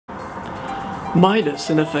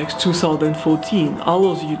MIDASNFX 2014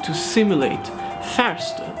 allows you to simulate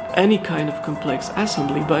faster any kind of complex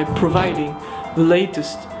assembly by providing the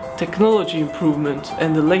latest technology improvement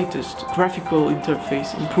and the latest graphical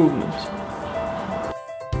interface improvement.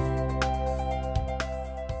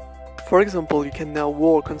 For example, you can now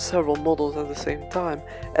work on several models at the same time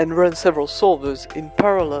and run several solvers in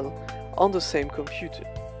parallel on the same computer.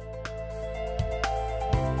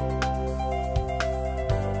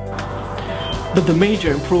 But the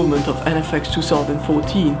major improvement of NFX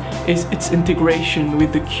 2014 is its integration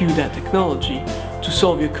with the CUDA technology to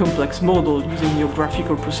solve your complex model using your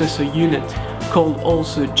graphical processor unit, called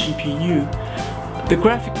also GPU. The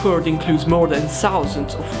graphic card includes more than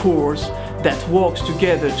thousands of cores that works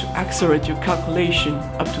together to accelerate your calculation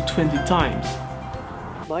up to 20 times.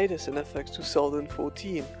 MIDASNFX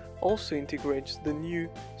 2014 also integrates the new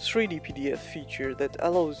 3D PDF feature that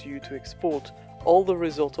allows you to export all the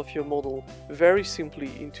results of your model very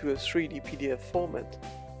simply into a 3D PDF format.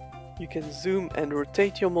 You can zoom and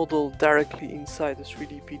rotate your model directly inside the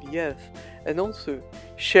 3D PDF and also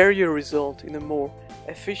share your result in a more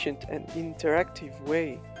efficient and interactive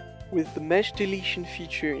way. With the mesh deletion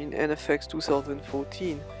feature in NFX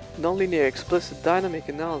 2014, nonlinear explicit dynamic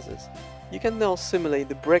analysis, you can now simulate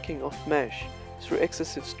the breaking of mesh through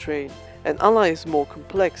excessive strain and analyze more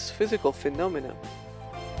complex physical phenomena.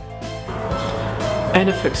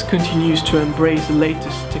 NFX continues to embrace the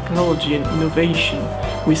latest technology and innovation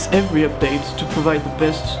with every update to provide the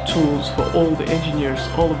best tools for all the engineers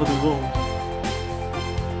all over the world.